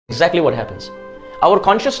Exactly what happens. Our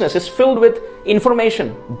consciousness is filled with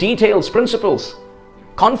information, details, principles,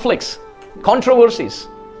 conflicts, controversies,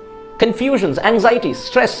 confusions, anxieties,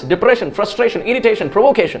 stress, depression, frustration, irritation,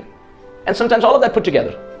 provocation, and sometimes all of that put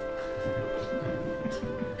together.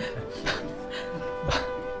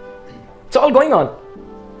 It's all going on.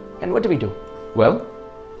 And what do? Well,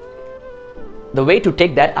 the way to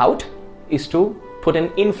take that out is to put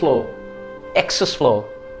an inflow, excess flow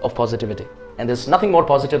of positivity. And there's nothing more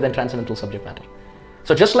positive than transcendental subject matter.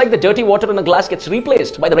 So just like the dirty water in a glass gets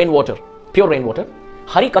replaced by the rainwater, pure rainwater,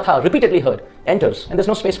 Hari Katha, repeatedly heard, enters, and there's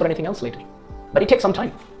no space for anything else later. But it takes some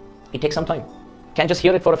time. It takes some time. Can't just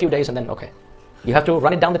hear it for a few days and then, okay. You have to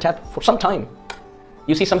run it down the tap for some time.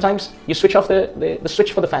 You see, sometimes you switch off the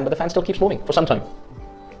switch for the fan, but the fan still keeps moving for some time.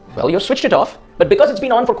 Well, you've switched it off, but because it's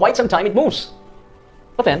been on for quite some time, it moves.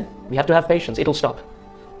 But then, we have to have patience, it'll stop.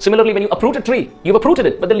 Similarly, when you uproot a tree, you've uprooted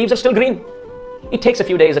it, but the leaves are still green. It takes a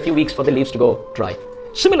few days, a few weeks for the leaves to go dry.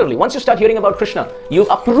 Similarly, once you start hearing about Krishna, you've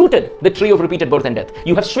uprooted the tree of repeated birth and death.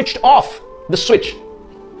 You have switched off the switch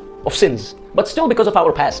of sins. But still, because of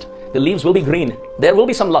our past, the leaves will be green. There will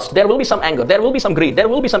be some lust, there will be some anger, there will be some greed, there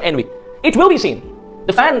will be some envy. It will be seen.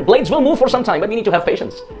 The fan blades will move for some time, but we need to have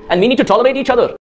patience. And we need to tolerate each other.